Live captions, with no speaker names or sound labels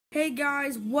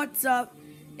guys, what's up?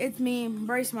 It's me,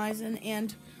 Bryce Misen,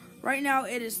 and right now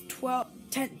it is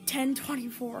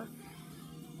 10:24.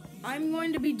 I'm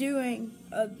going to be doing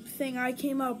a thing I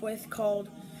came up with called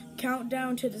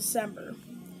Countdown to December.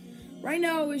 Right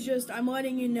now it was just, I'm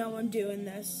letting you know I'm doing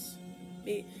this.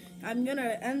 I'm going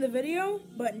to end the video,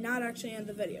 but not actually end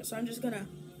the video. So I'm just going to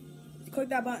click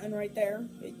that button right there.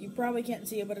 You probably can't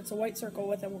see it, but it's a white circle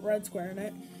with a red square in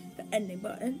it. The ending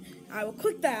button. I will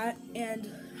click that, and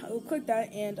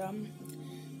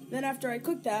then after I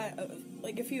click that,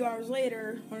 like a few hours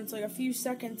later, when it's like a few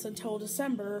seconds until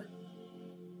December,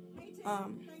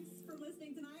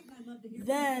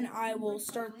 then I will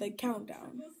start the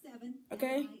countdown.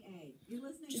 Okay?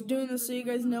 Just doing this so you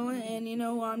guys know it, and you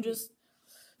know, I'm just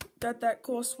got that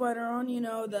cool sweater on, you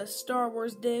know, the Star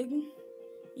Wars dig.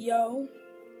 Yo.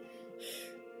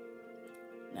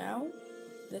 Now,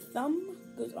 the thumb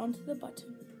goes onto the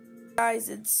button. Guys,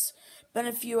 it's been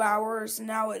a few hours.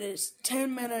 Now it is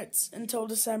 10 minutes until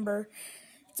December.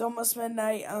 It's almost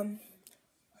midnight. In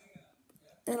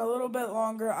a little bit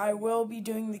longer, I will be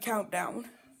doing the countdown.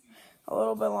 A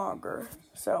little bit longer.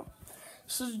 So,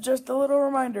 this is just a little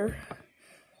reminder.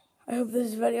 I hope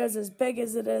this video is as big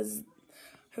as it is.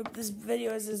 I hope this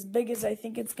video is as big as I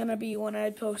think it's going to be when I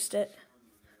post it.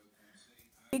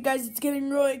 Hey guys, it's getting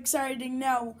really exciting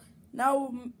now.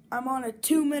 Now I'm on a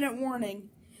 2-minute warning.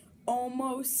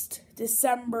 Almost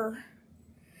December.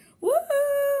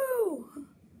 Woohoo!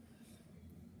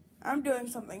 I'm doing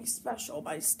something special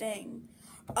by staying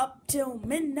up till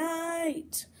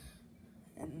midnight.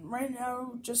 And right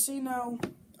now, just so you know,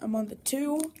 I'm on the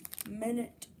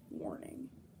 2-minute warning.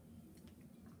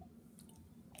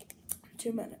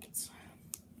 2 minutes.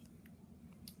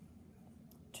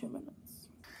 2 minutes.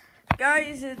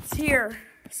 Guys, it's here.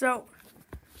 So,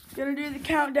 gonna do the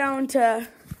countdown to...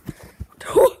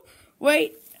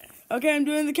 Wait. Okay, I'm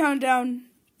doing the countdown.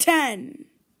 10,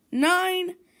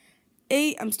 9,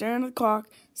 8, I'm staring at the clock.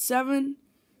 7,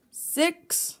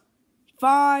 6,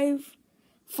 5,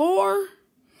 4,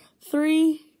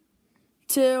 3,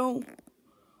 2,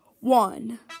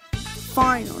 1.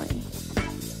 Finally.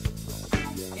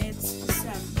 It's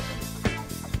December.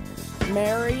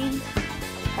 Merry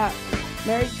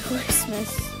Christmas.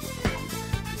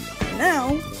 And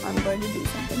now, I'm going to do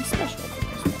something special for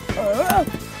Christmas.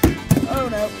 Oh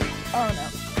no. Oh no.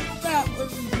 That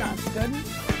was not good.